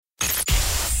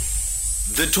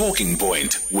The Talking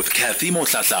Point with Kathy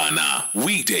Motlatlana.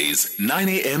 Weekdays, 9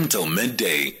 a.m. till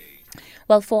midday.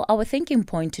 Well, for our thinking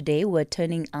point today, we're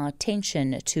turning our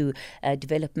attention to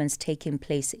developments taking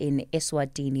place in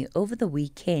Eswatini. Over the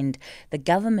weekend, the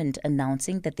government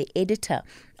announcing that the editor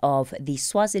of the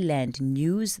Swaziland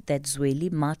news, that Zweli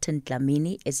Martin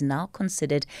Dlamini, is now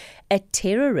considered a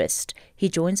terrorist. He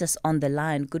joins us on the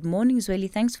line. Good morning, Zweli.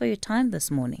 Thanks for your time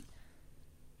this morning.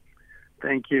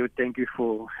 Thank you. Thank you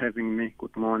for having me.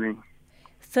 Good morning.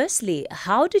 Firstly,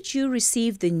 how did you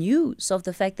receive the news of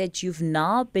the fact that you've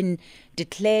now been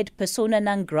declared persona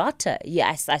non grata?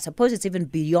 Yes, I suppose it's even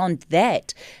beyond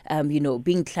that,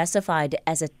 being classified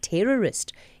as a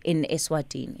terrorist in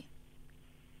Eswatini.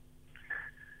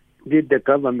 Did the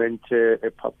government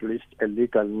published a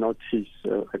legal notice,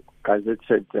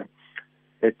 gazetted,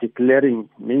 declaring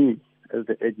me as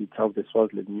the editor of the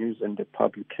Swaziland News and the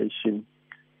publication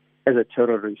as a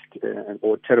terrorist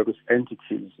or terrorist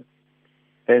entities.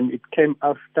 And it came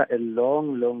after a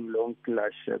long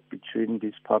clash between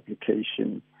this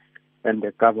publication and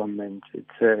the government.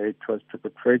 It was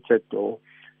perpetrated or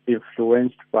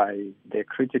influenced by the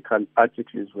critical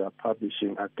articles we are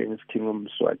publishing against King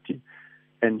Swati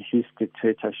and his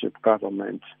dictatorship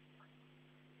government.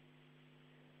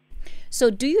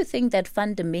 So do you think that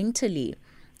fundamentally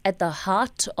at the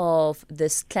heart of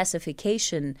this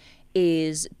classification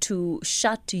is to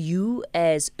shut you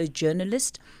as a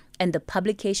journalist and the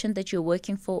publication that you're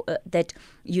working for, that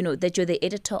you're the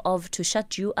editor of, to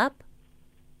shut you up?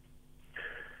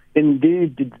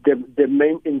 Indeed, the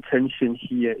main intention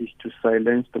here is to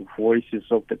silence the voices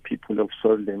of the people of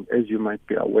Swaziland. As you might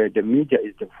be aware, the media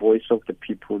is the voice of the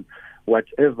people.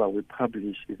 Whatever we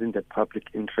publish is in the public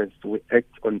interest. We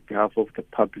act on behalf of the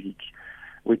public.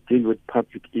 We deal with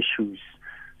public issues.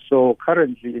 So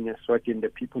currently in Eswatini, the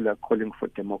people are calling for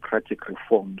democratic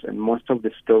reforms, and most of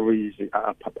the stories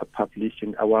are published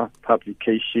in our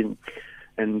publication.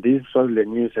 And this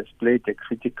Swaziland News has played a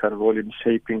critical role in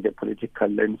shaping the political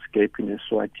landscape in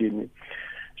Eswatini.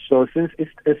 So since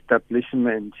its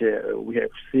establishment, we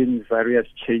have seen various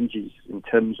changes in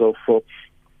terms of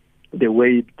the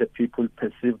way the people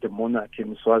perceive the monarchy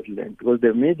in Swaziland, because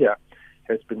the media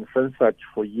has been censored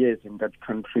for years in that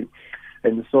country.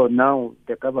 And so now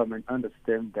the government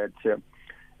understands that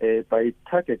by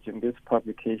targeting this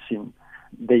publication,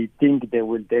 they think they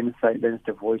will then silence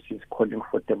the voices calling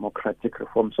for democratic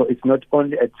reform. So it's not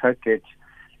only a target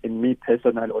in me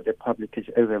personal or the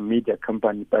publication as a media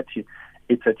company, but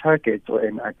it's a target or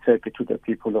an attack to the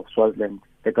people of Swaziland.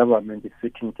 The government is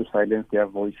seeking to silence their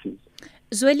voices.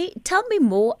 Zweli, tell me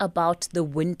more about the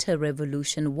Winter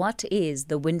Revolution. What is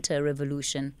the Winter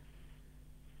Revolution?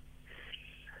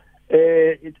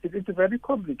 It's very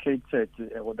complicated,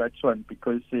 that one,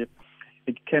 because it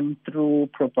came through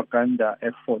propaganda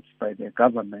efforts by the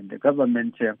government. The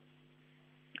government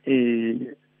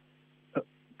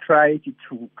tried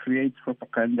to create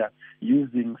propaganda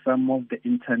using some of the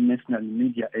international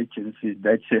media agencies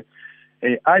that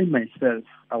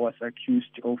I was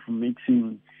accused of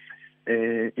meeting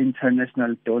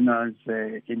international donors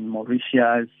in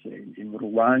Mauritius, in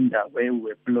Rwanda, where we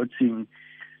were plotting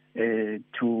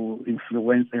to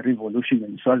influence a revolution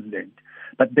in Swaziland.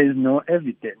 But there's no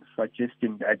evidence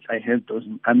suggesting that I have those.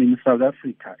 I'm in South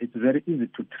Africa. It's very easy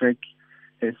to track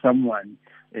someone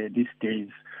these days.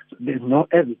 So there's no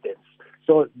evidence.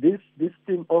 So this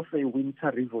thing of a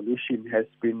winter revolution has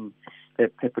been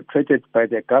perpetrated by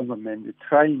the government,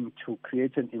 trying to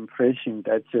create an impression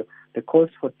that the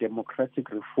calls for democratic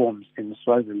reforms in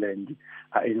Swaziland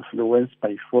are influenced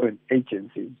by foreign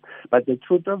agencies. But the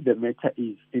truth of the matter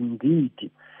is,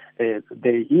 indeed,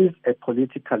 there is a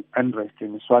political unrest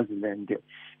in Swaziland.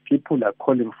 People are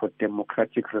calling for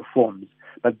democratic reforms.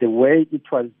 But the way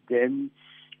it was then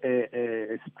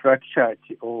structured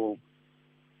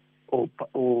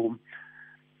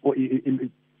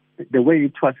the way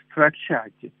it was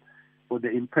structured, or the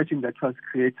impression that was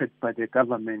created by the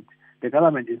government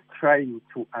is trying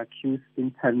to accuse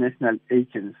international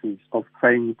agencies of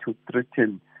trying to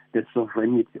threaten the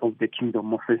sovereignty of the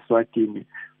Kingdom of Eswatini,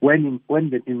 when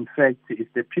in fact it's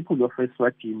the people of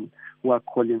Eswatini who are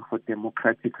calling for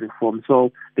democratic reform.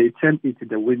 So they term it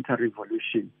the Winter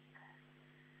Revolution.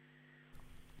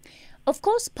 Of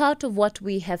course, part of what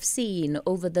we have seen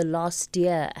over the last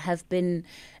year have been,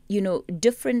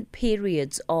 different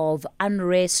periods of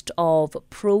unrest, of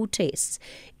protests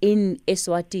in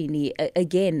Eswatini.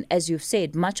 Again, as you've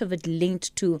said, much of it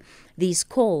linked to these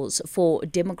calls for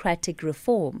democratic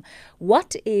reform.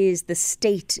 What is the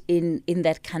state in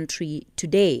that country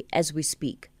today as we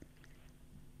speak?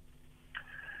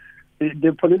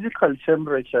 The political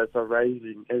temperatures are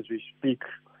rising as we speak.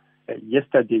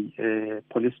 yesterday, a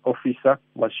police officer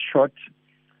was shot.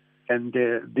 And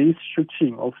this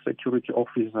shooting of security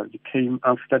officers came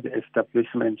after the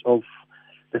establishment of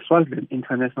the Swaziland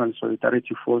International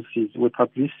Solidarity Forces. We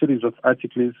published a series of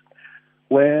articles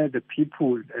where the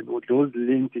people and those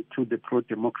linked to the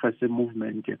pro-democracy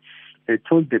movement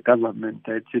told the government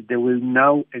that they will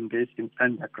now engage in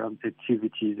underground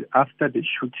activities after the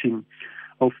shooting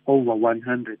of over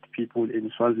 100 people in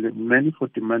Swaziland, many for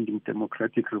demanding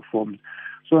democratic reforms.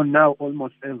 So now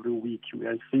almost every week we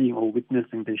are seeing or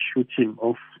witnessing the shooting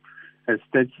of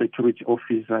state security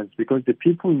officers because the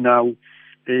people now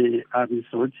are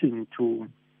resorting to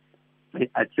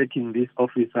attacking these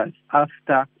officers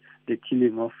after the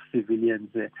killing of civilians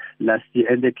last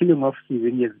year. And the killing of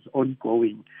civilians is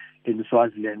ongoing in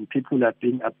Swaziland. People are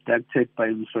being abducted by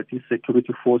Swati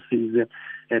security forces.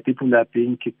 People are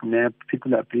being kidnapped.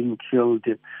 People are being killed.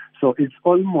 So it's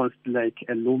almost like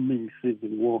a looming civil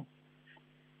war.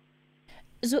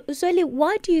 Zweli,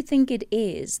 why do you think it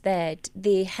is that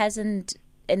there hasn't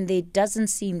and there doesn't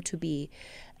seem to be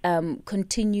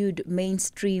continued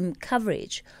mainstream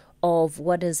coverage of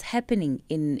what is happening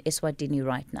in Eswatini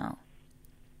right now?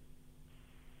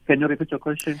 Can you repeat your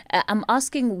question? I'm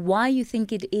asking why you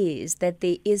think it is that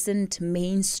there isn't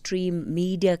mainstream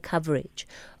media coverage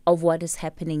of what is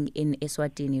happening in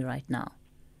Eswatini right now.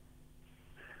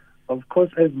 Of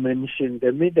course, as mentioned,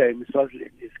 the media in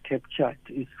Swaziland is captured,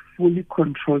 is fully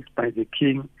controlled by the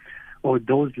king or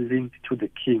those linked to the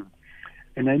king.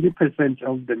 And 90%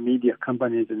 of the media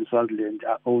companies in Swaziland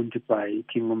are owned by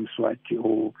King Swati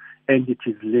or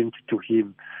entities linked to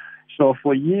him. So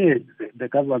for years, the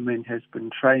government has been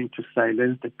trying to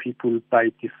silence the people by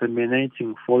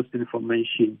disseminating false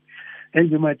information. As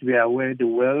you might be aware, the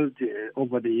world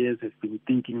over the years has been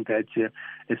thinking that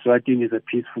Eswatini is a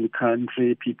peaceful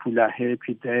country, people are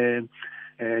happy there,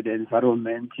 the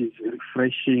environment is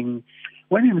refreshing.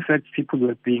 When in fact people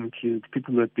were being killed,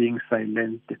 people were being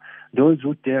silenced, those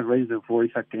who dare raise a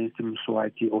voice against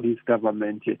Swati or his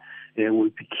government will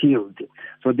be killed.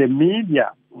 So the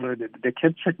media, the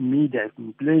captured media has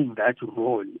been playing that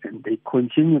role, and they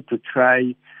continue to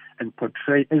try and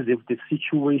portray as if the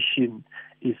situation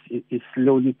is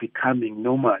slowly becoming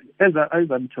normal. As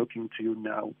I'm talking to you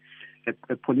now,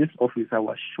 a police officer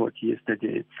was shot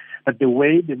yesterday. But the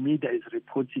way the media is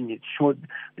reporting it,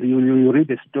 you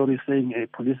read a story saying a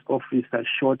police officer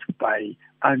shot by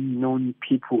unknown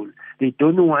people. They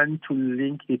don't want to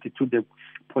link it to the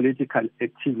political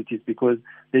activities because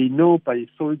they know by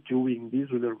so doing, this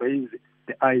will raise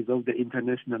the eyes of the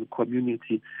international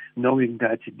community, knowing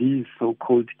that these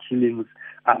so-called killings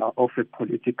are of a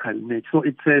political nature. So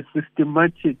it's a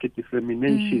systematic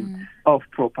dissemination of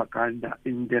propaganda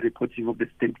in the reporting of the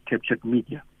state-captured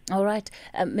media. All right.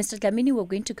 Mr. Dlamini, we're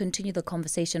going to continue the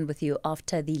conversation with you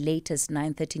after the latest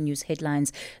 9:30 news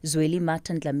headlines. Zweli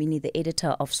Martin Dlamini, the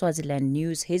editor of Swaziland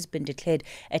News, has been declared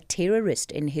a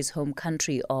terrorist in his home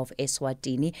country of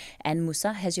Eswatini. And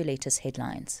Musa has your latest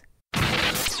headlines.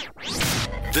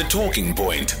 The Talking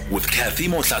Point with Kathy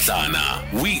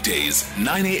Motlatlana. Weekdays,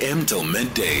 9 a.m. till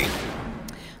midday.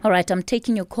 All right, I'm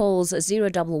taking your calls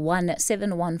 011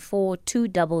 714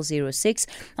 2006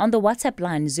 on the WhatsApp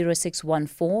line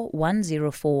 0614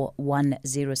 104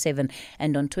 107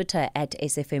 and on Twitter at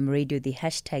SFM Radio, the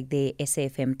hashtag there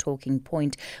SFM Talking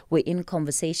Point. We're in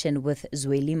conversation with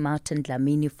Zweli Martin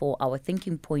Dlamini for our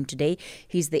Thinking Point today.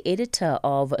 He's the editor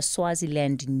of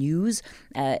Swaziland News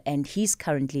and he's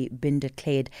currently been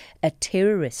declared a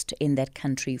terrorist in that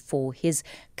country for his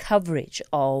coverage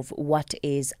of what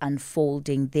is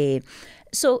unfolding there.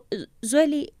 So,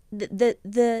 Zweli,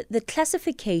 the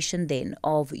classification then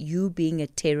of you being a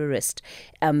terrorist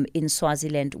in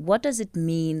Swaziland, what does it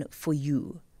mean for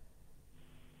you?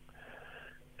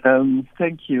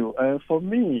 Thank you. For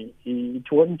me,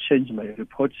 it won't change my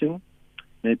reporting.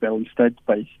 Maybe I will start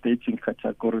by stating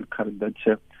categorically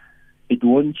that it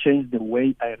won't change the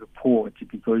way I report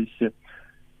because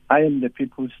I am the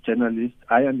people's journalist.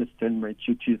 I understand my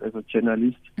duties as a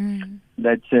journalist,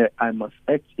 that I must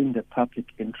act in the public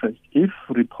interest. If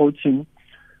reporting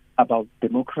about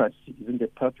democracy is in the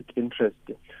public interest,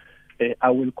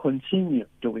 I will continue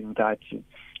doing that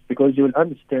because you will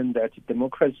understand that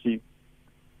democracy,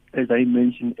 as I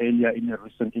mentioned earlier in a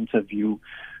recent interview,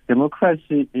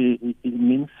 democracy it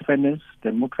means fairness,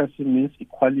 democracy means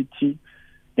equality,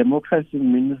 democracy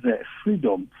means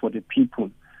freedom for the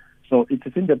people. So it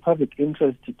is in the public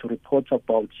interest to report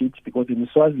about it because in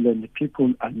Swaziland,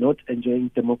 people are not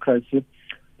enjoying democracy.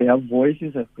 Their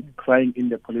voices have been crying in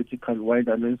the political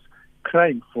wilderness,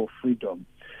 crying for freedom.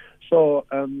 So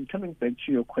coming back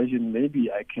to your question,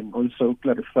 maybe I can also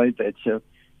clarify that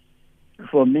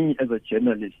for me as a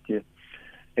journalist,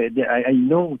 I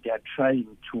know they are trying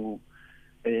to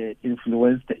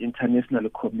influence the international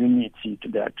community.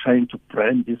 They are trying to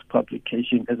brand this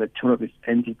publication as a terrorist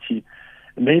entity.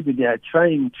 Maybe they are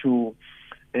trying to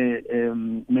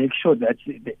make sure that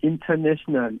the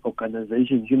international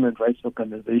organization, human rights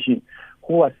organization,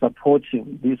 who are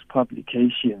supporting this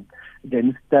publication,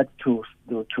 then start to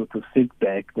sit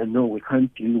back. They know we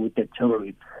can't deal with the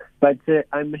terrorists. But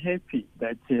I'm happy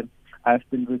that I've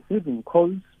been receiving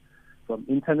calls from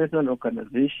international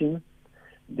organizations.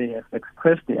 They have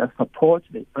expressed their support.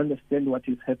 They understand what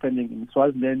is happening in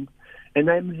Swaziland. And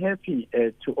I'm happy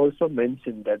to also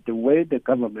mention that the way the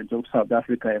government of South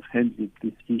Africa have handled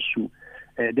this issue,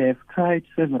 they have tried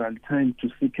several times to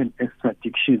seek an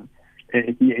extradition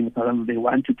here in South Africa. They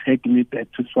want to take me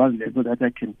back to Swaziland so that I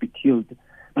can be killed.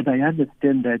 But I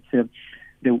understand that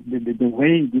the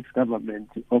way this government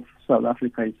of South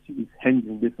Africa is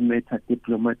handling this matter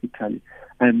diplomatically,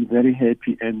 I'm very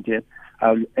happy, and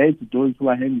I'll urge those who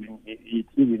are handling it,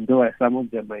 even though some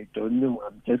of them I don't know.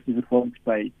 I'm just informed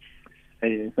by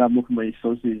some of my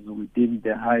sources within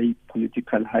the high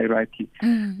political hierarchy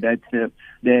that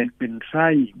they have been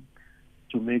trying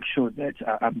to make sure that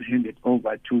I'm handed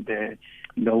over to the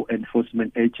law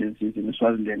enforcement agencies in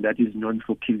Swaziland that is known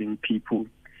for killing people.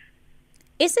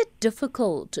 Is it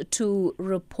difficult to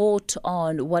report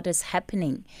on what is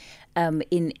happening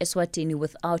in Eswatini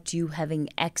without you having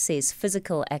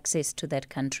physical access to that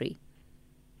country?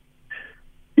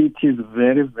 It is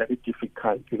very, very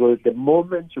difficult because the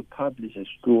moment you publish a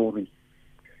story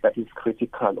that is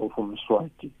critical of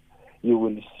Swati, you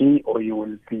will see or you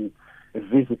will be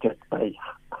visited by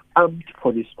armed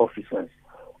police officers.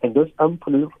 And those armed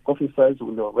police officers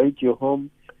will raid your home,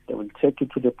 they will take you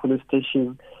to the police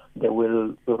station, they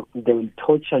will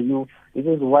torture you. This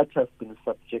is what has been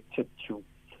subjected to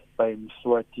by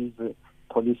Swati's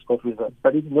police officers.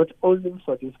 But it's not only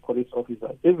Swati's police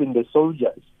officers, even the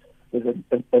soldiers. There's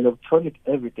an electronic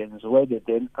evidence where the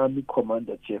then Army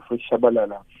Commander Jeffrey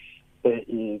Shabalala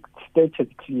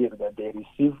stated clear that they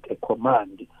received a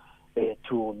command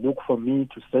to look for me,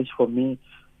 to search for me,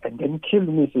 and then kill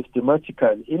me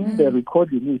systematically. In the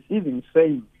recording is even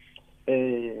saying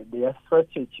their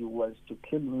strategy was to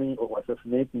kill me or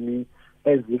assassinate me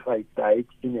as if I died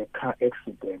in a car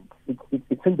accident.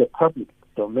 It's in the public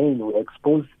domain. We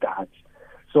exposed that.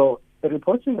 So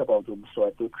reporting about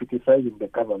Swati, criticizing the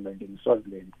government in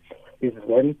Swaziland is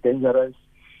very dangerous.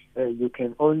 You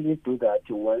can only do that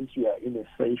once you are in a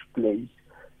safe place,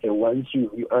 and once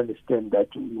you understand that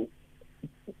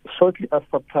shortly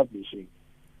after publishing,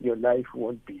 your life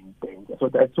won't be in danger. So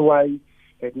that's why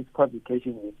this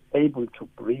publication is able to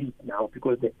breathe now,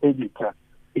 because the editor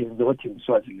is not in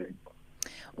Swaziland.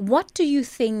 What do you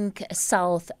think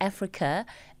South Africa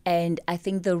and I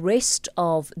think the rest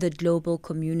of the global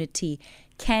community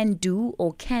can do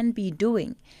or can be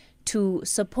doing to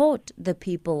support the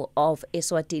people of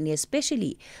Eswatini,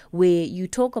 especially where you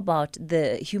talk about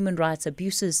the human rights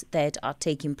abuses that are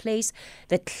taking place,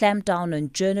 the clampdown on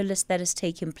journalists that is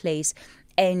taking place,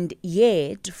 and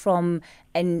yet from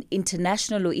an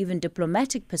international or even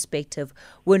diplomatic perspective,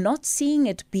 we're not seeing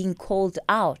it being called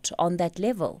out on that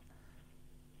level?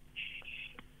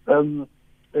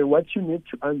 What you need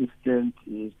to understand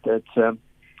is that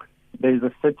there is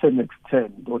a certain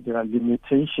extent, or there are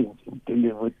limitations in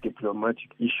dealing with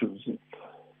diplomatic issues.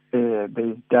 There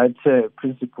is that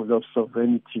principle of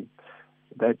sovereignty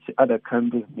that other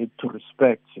countries need to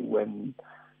respect when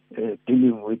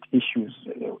dealing with issues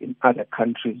in other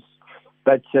countries.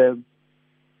 But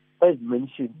as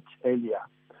mentioned earlier,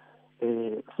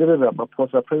 President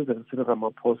Cyril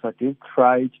Ramaphosa did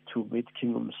try to meet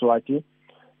King Swati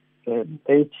and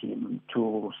urge him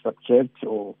to subject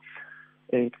or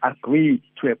agree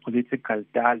to a political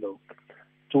dialogue.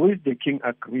 To which the king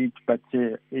agreed, but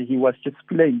he was just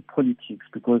playing politics,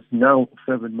 because now,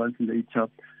 7 months later,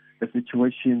 the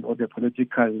situation or the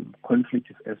political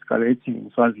conflict is escalating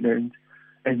in Swaziland,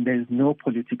 and there is no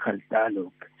political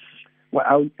dialogue. Well,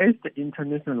 I would urge the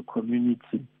international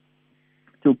community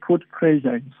to put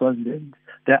pressure in Swaziland.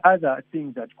 There are other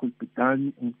things that could be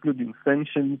done, including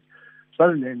sanctions.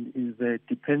 Swaziland is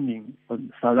depending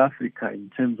on South Africa in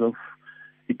terms of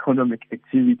economic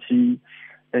activity.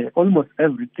 Almost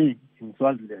everything in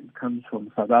Swaziland comes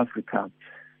from South Africa.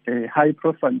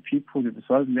 High-profile people in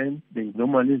Swaziland, they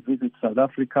normally visit South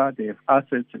Africa. They have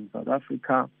assets in South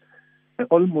Africa.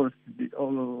 Almost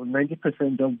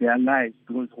 90% of their lives,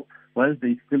 because once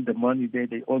they steal the money there,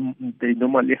 they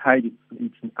normally hide it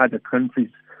in other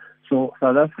countries. So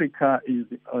South Africa is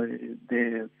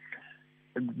the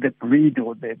breed,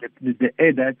 or the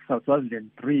air that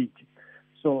Swaziland breed.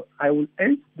 So I will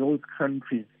urge those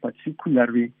countries,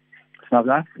 particularly South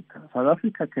Africa. South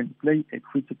Africa can play a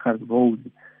critical role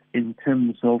in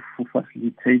terms of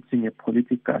facilitating a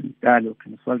political dialogue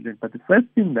in Swaziland. But the first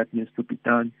thing that needs to be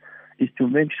done is to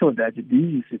make sure that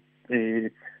these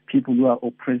people who are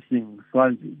oppressing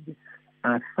Swaziland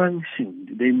are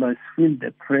sanctioned. They must feel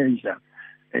the pressure.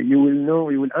 You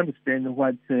will understand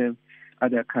what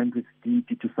other countries did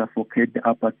to suffocate the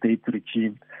apartheid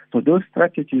regime. So those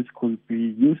strategies could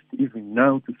be used even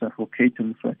now to suffocate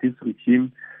Mswati's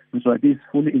regime. Mswati is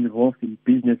fully involved in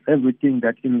business. Everything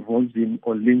that involves him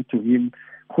or linked to him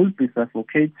could be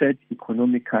suffocated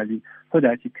economically so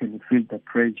that he can feel the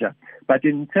pressure. But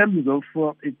in terms of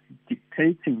it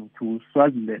dictating to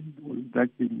Swaziland that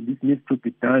this needs to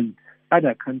be done,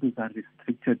 other countries are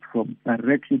restricted from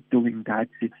directly doing that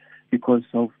because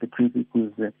of the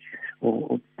principles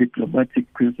or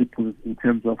diplomatic principles in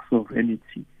terms of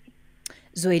sovereignty.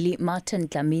 Zweli Martin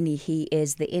Dlamini, he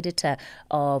is the editor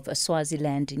of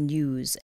Swaziland News.